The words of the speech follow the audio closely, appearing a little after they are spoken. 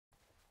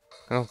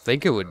I don't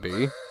think it would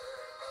be.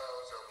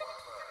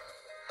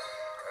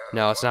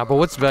 No, it's not. But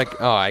what's back?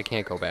 Oh, I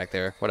can't go back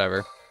there.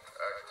 Whatever.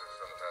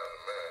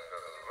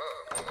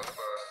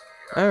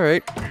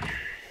 Alright.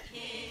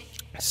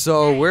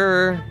 So,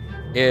 where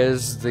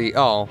is the...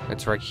 Oh,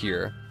 it's right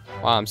here.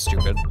 Wow, I'm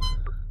stupid.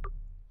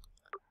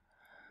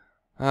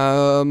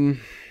 I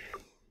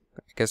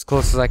guess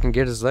closest I can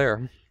get is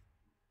there.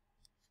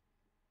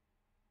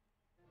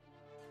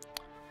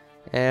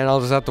 And I'll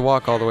just have to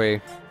walk all the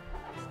way.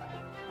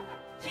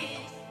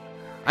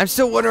 I'm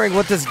still wondering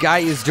what this guy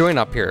is doing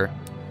up here.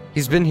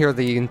 He's been here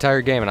the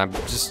entire game and I'm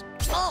just...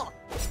 All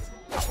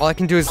I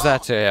can do is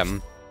that to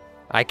him.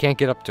 I can't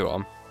get up to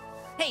him.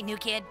 Hey, new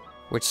kid.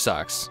 Which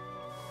sucks.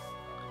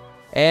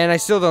 And I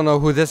still don't know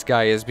who this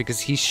guy is because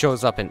he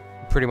shows up in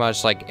pretty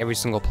much like every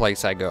single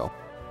place I go.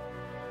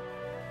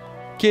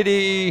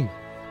 Kitty!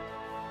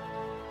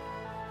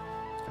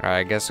 Alright,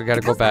 I guess we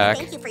gotta go back.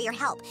 Thank you for your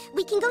help.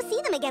 We can go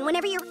see them again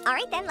whenever you're...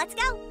 Alright then, let's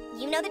go.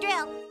 You know the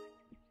drill.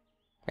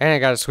 And I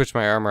gotta switch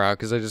my armor out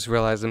because I just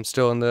realized I'm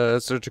still in the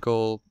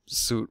surgical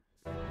suit.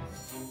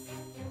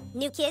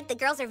 New kid, the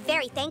girls are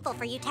very thankful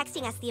for you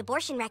texting us the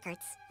abortion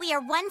records. We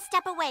are one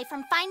step away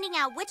from finding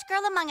out which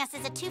girl among us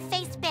is a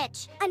two-faced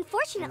bitch.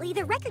 Unfortunately,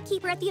 the record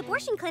keeper at the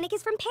abortion clinic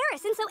is from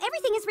Paris, and so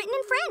everything is written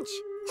in French.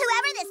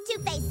 Whoever this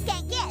two-faced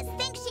skank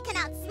is thinks she can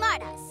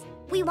outsmart us.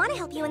 We want to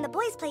help you and the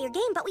boys play your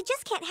game, but we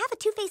just can't have a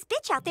two-faced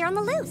bitch out there on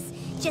the loose.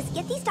 Just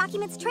get these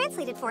documents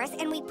translated for us,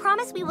 and we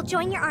promise we will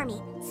join your army.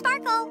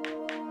 Sparkle!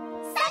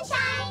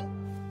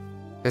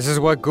 Sunshine! This is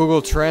what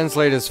Google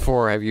Translate is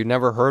for. Have you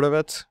never heard of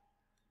it?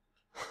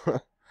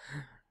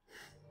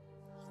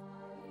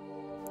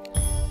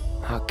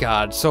 Oh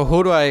god, so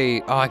who do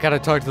I... Oh, I gotta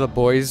talk to the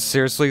boys?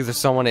 Seriously, there's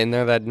someone in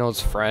there that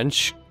knows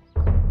French?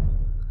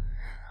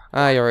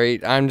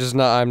 Alright, I'm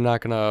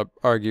not gonna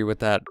argue with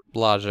that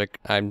logic.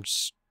 I'm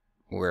just...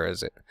 Where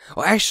is it?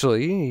 Oh,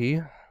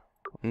 actually...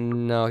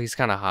 No, he's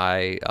kinda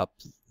high up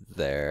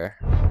there.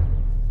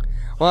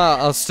 Well,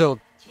 I'll still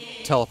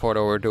teleport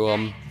over to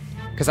him.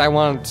 Because I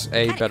want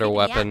a better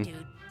weapon.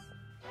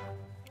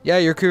 Yeah,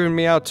 you're creeping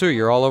me out too.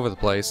 You're all over the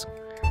place.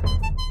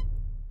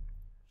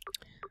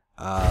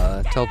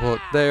 Teleport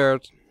there,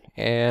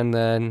 and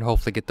then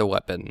hopefully get the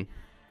weapon.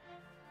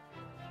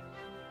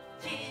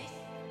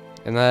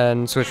 And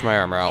then switch my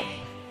armor out.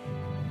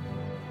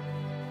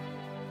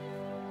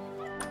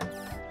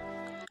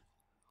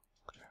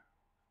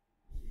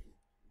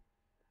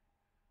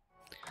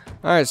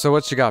 Alright, so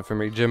what you got for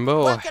me,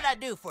 Jimbo? What can I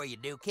do for you,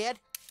 new kid?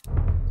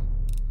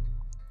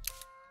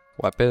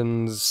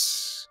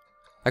 Weapons...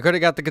 I could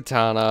have got the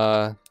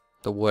katana,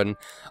 the wooden...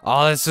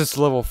 Oh, this is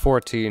level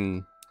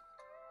 14.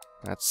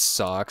 That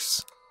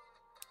sucks.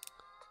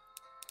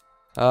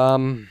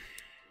 Well,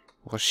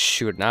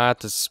 shoot, now I have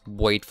to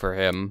wait for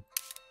him.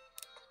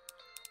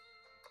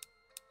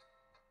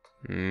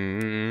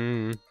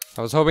 I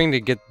was hoping to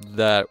get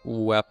that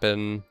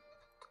weapon,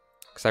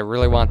 because I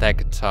really want that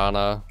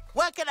katana.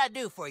 What can I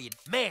do for you?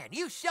 Man,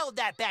 you showed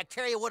that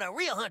bacteria what a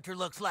real hunter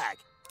looks like.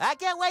 I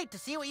can't wait to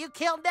see what you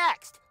kill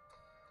next.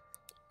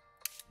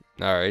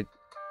 Alright.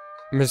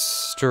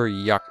 Mr.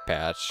 Yuck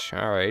Patch.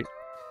 Alright.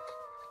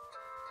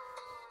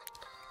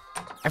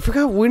 I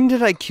forgot, when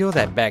did I kill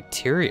that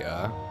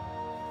bacteria?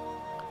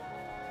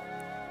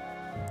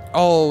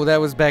 Oh, that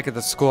was back at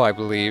the school, I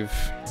believe.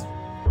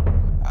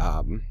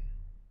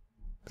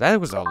 That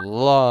was a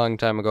long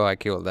time ago I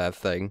killed that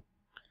thing.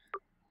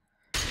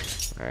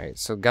 Alright,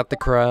 so got the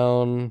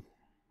crown.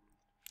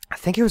 I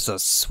think it was a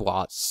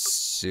SWAT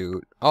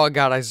suit. Oh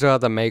god, I still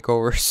have the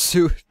makeover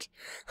suit.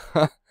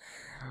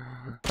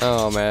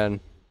 Oh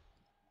man.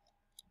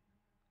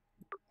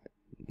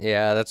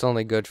 Yeah, that's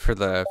only good for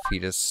the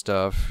fetus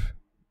stuff.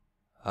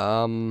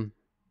 I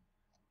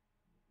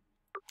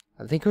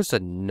think it was a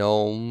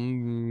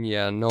gnome.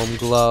 Yeah, gnome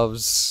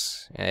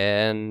gloves.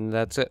 And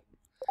that's it.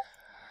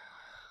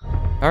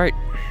 Alright.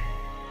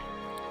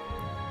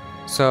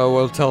 So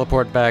we'll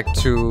teleport back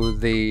to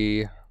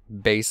the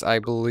base, I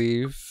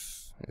believe.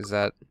 Is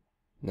that...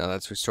 No,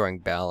 that's restoring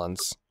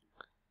balance.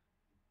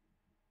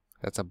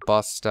 That's a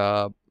bus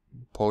stop.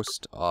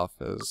 Post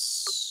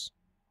office.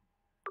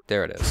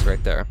 There it is,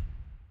 right there.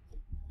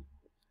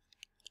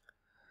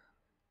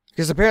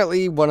 Because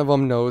apparently one of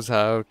them knows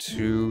how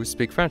to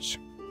speak French.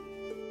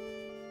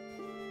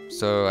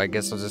 So I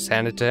guess I'll just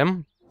hand it to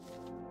him.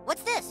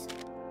 What's this?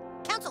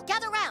 Council,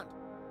 gather round.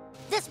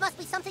 This must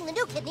be something the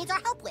new kid needs our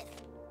help with.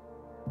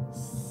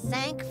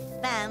 Cinq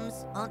femmes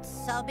ont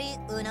subi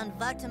un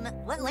envartement.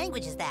 What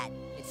language is that?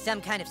 It's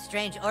some kind of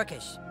strange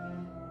Orcish.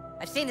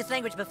 I've seen this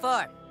language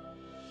before.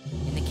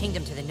 In the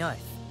kingdom to the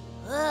north.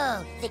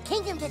 Oh, the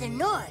kingdom to the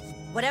north.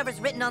 Whatever's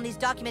written on these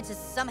documents is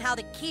somehow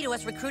the key to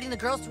us recruiting the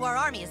girls to our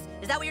army. Is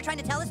that what you're trying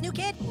to tell us, new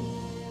kid?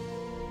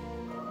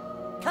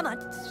 Come on,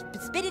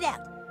 spit it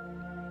out.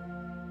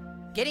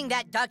 Getting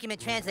that document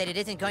translated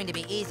isn't going to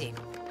be easy.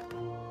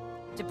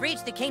 To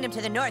breach the kingdom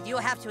to the north, you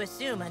will have to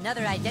assume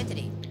another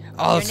identity.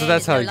 Oh, Your so name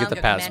that's is how no you get the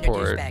longer Commander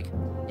passport.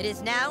 Douchebag. It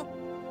is now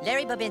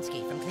Larry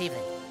Babinski from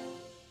Cleveland.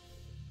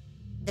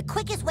 The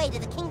quickest way to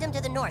the kingdom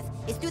to the north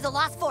is through the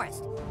Lost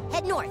Forest.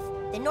 Head north.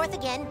 then north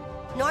again,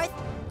 north,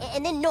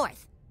 and then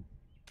north.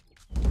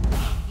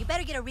 You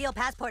better get a real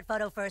passport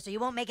photo first, or you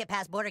won't make it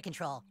past border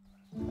control.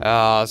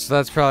 So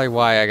that's probably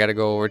why I gotta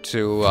go over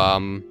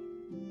to,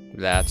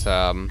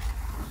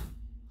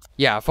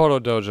 yeah, Photo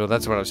Dojo,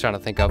 that's what I was trying to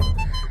think of.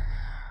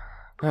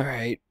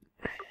 Alright.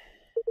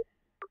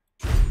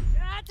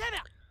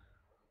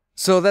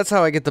 So that's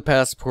how I get the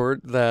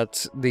passport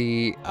that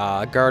the,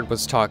 guard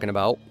was talking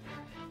about.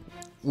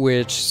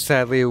 Which,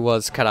 sadly,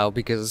 was cut out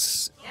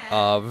because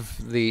of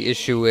the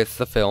issue with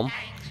the film.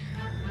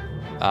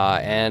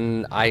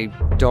 And I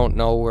don't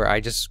know where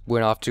I just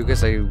went off to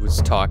because I was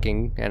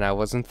talking and I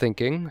wasn't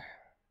thinking.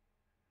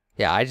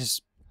 Yeah,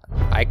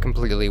 I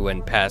completely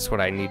went past what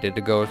I needed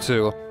to go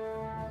to.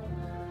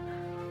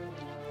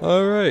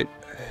 Alright.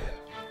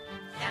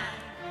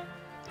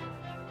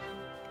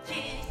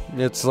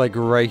 It's like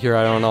right here.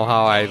 I don't know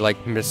how I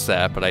like missed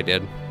that, but I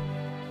did.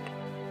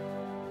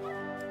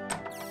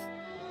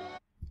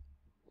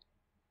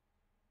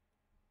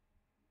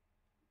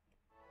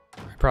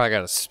 I probably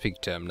gotta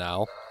speak to him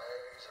now.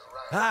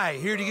 Hi,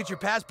 here to get your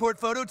passport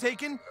photo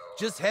taken?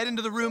 Just head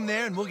into the room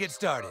there and we'll get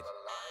started.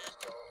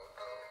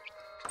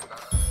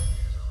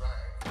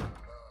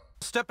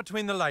 Step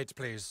between the lights,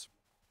 please.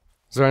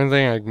 Is there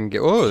anything I can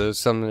get? Oh, there's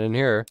something in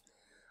here.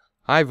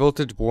 High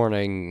voltage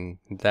warning.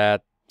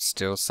 That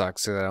still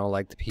sucks because I don't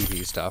like the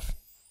PV stuff.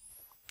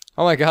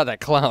 Oh my god, that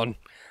clown.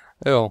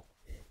 Ew.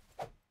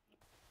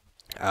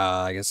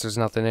 I guess there's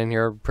nothing in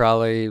here.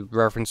 Probably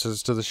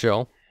references to the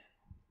show.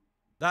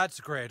 That's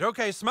great.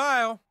 Okay,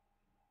 smile.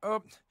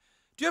 Do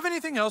you have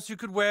anything else you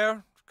could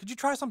wear? Could you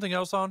try something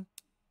else on?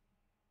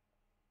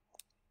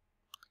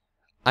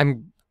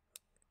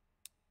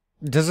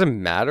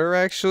 Doesn't matter,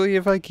 actually,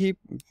 if I keep...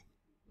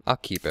 I'll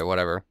keep it,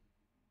 whatever.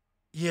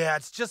 Yeah,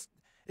 it's just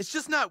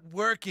not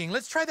working.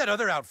 Let's try that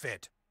other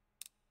outfit.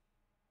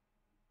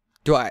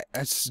 Do I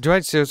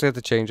seriously have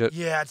to change it?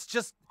 Yeah, it's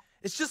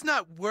just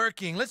not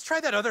working. Let's try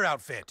that other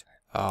outfit.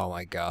 Oh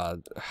my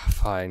god.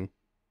 Fine.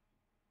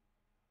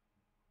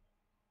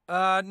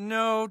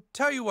 No.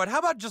 Tell you what, how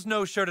about just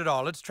no shirt at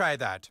all? Let's try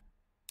that.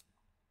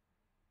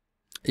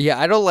 Yeah,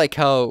 I don't like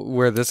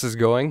where this is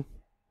going.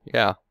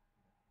 Yeah.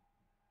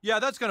 Yeah,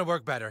 that's gonna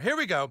work better. Here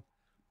we go.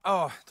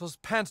 Oh, those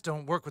pants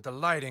don't work with the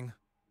lighting.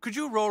 Could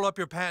you roll up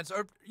your pants?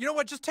 Or, you know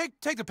what, just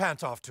take the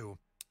pants off, too.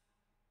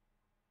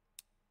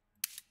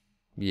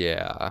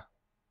 Yeah.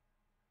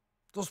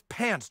 Those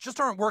pants just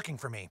aren't working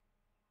for me.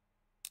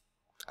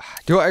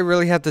 Do I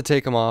really have to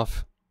take them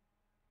off?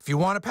 If you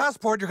want a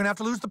passport, you're gonna have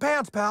to lose the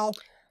pants, pal.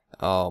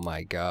 Oh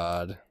my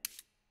god.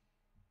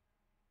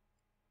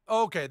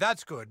 Okay,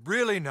 that's good.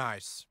 Really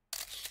nice.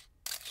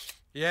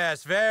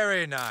 Yes,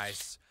 very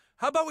nice.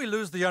 How about we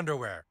lose the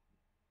underwear?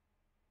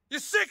 You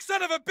sick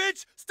son of a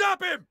bitch!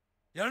 Stop him!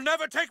 You'll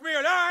never take me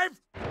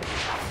alive!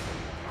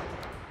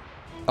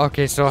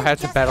 Okay, so I had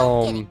to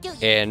battle him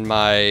in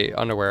my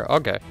underwear.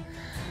 Okay.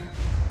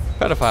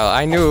 Pedophile.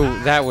 I knew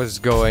that was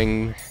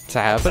going to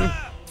happen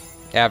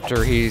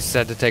after he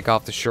said to take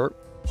off the shirt.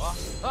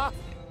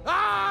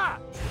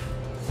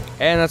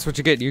 And that's what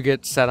you get. You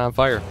get set on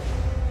fire.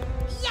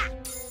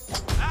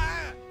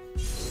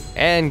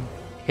 And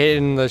hit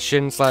in the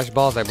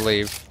shin/balls, I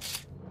believe.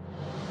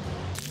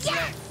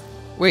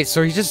 Wait,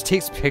 so he just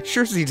takes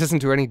pictures? He doesn't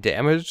do any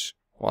damage?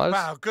 What?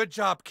 Wow, good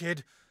job,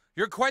 kid.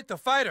 You're quite the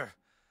fighter.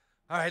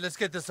 All right, let's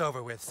get this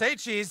over with. Say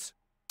cheese.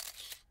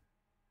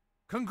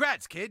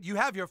 Congrats, kid. You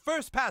have your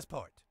first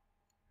passport.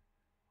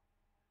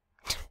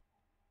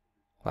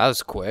 That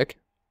was quick.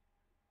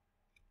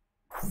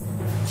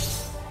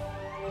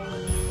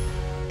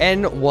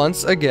 And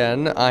once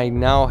again, I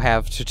now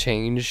have to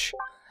change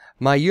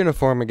my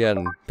uniform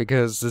again,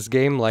 because this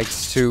game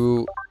likes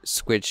to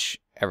switch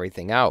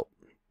everything out.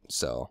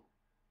 So,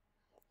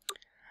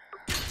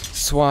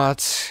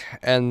 SWAT,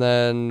 and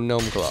then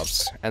gnome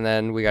gloves, and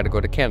then we gotta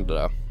go to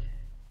Canada.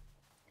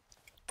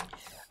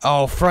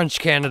 Oh, French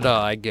Canada,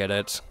 I get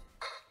it.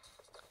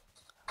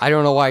 I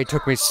don't know why it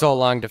took me so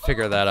long to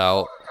figure that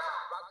out.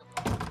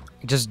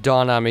 It just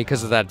dawned on me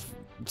because of that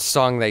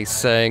song they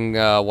sang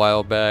a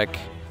while back.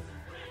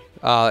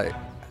 I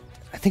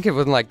think it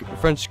was like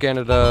French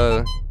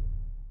Canada...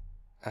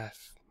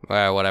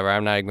 well, whatever,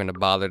 I'm not even gonna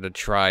bother to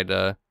try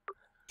to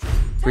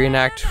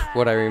reenact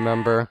what I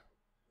remember.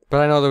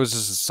 But I know there was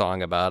just a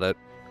song about it.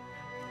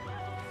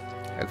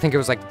 I think it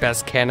was like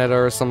Best Canada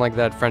or something like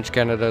that. French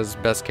Canada's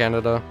Best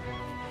Canada.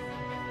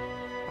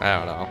 I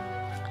don't know.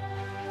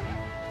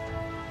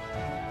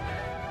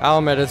 I'll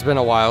admit it's been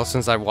a while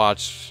since I've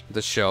watched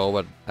the show,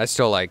 but I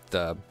still like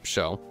the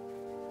show.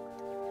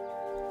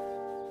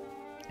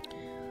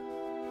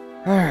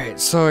 Alright,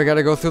 so I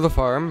gotta go through the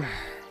farm.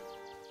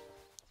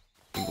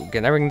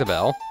 Can I ring the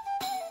bell?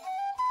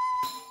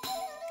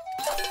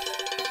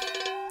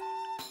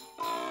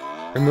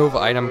 Remove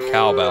item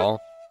cowbell.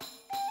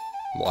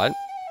 What?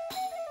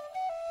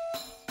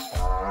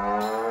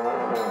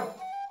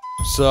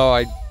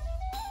 So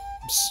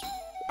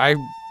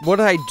what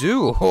did I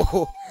do?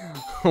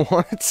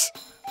 What?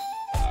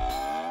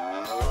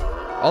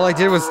 All I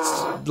did was,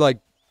 like,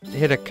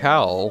 hit a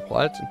cow.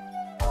 What?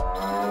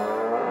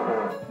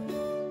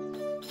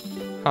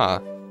 Huh.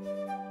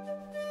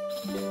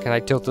 Can I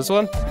tilt this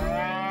one?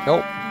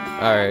 Nope.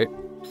 Alright.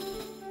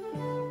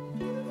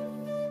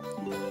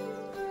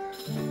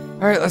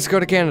 Alright, let's go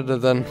to Canada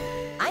then.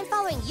 I'm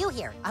following you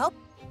here. I hope.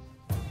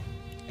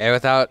 And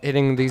without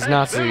hitting these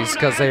Nazis,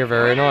 because they are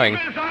very annoying.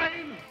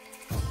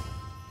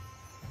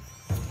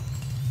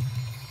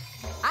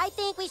 I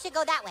think we should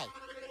go that way.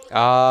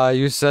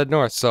 You said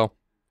north, so.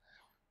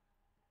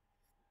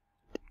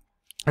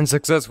 And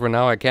success, we're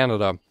now at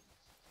Canada.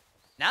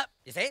 No,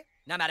 you see?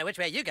 No matter which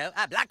way you go,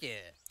 I block you.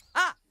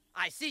 Ah,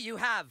 I see you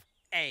have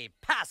a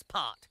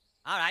passport.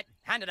 All right,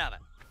 hand it over.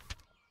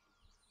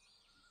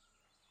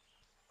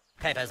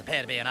 Papers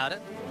appear to be in order.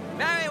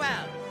 Very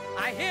well.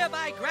 I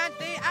hereby grant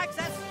thee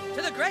access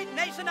to the great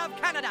nation of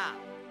Canada.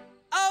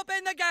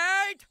 Open the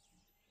gate!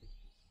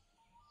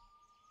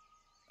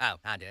 Oh,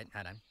 I'll do it.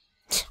 Hold on.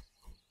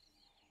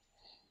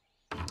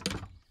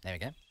 There we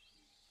go.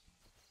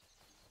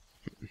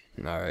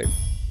 Alright.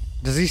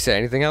 Does he say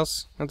anything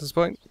else at this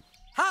point?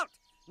 Halt!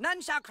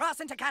 None shall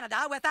cross into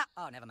Canada without...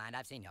 Oh, never mind.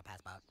 I've seen your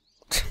passport.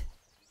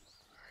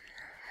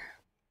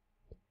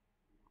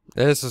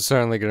 This is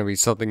certainly going to be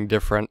something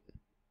different.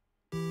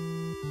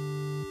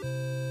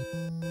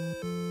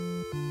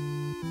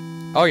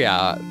 Oh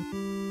yeah.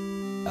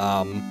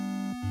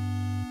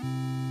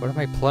 What am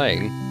I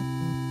playing?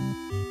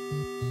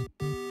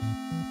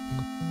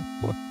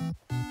 What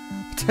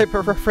type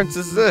of reference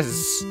is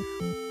this?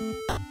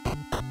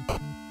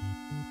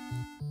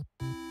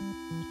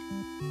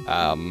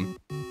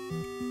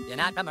 You're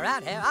not from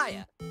around here, are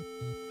you?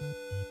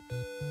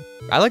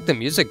 I like the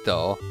music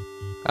though.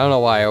 I don't know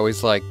why I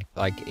always like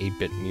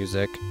 8-bit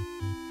music.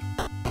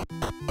 Woo!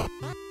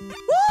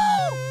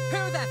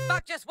 Who the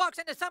fuck just walks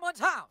into someone's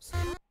house?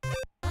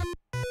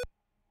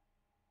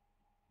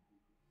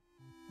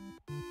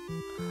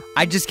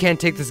 I just can't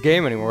take this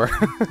game anymore.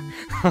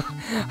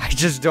 I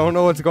just don't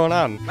know what's going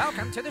on.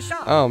 Welcome to the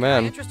shop. Oh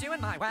man. Can I interest you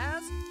in my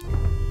wares?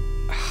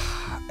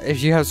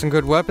 If you have some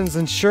good weapons,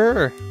 then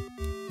sure.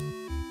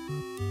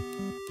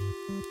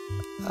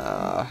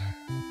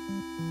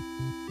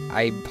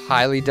 I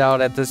highly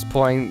doubt at this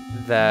point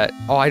that...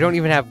 Oh, I don't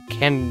even have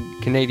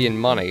Canadian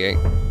money.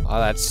 Oh,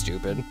 that's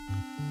stupid.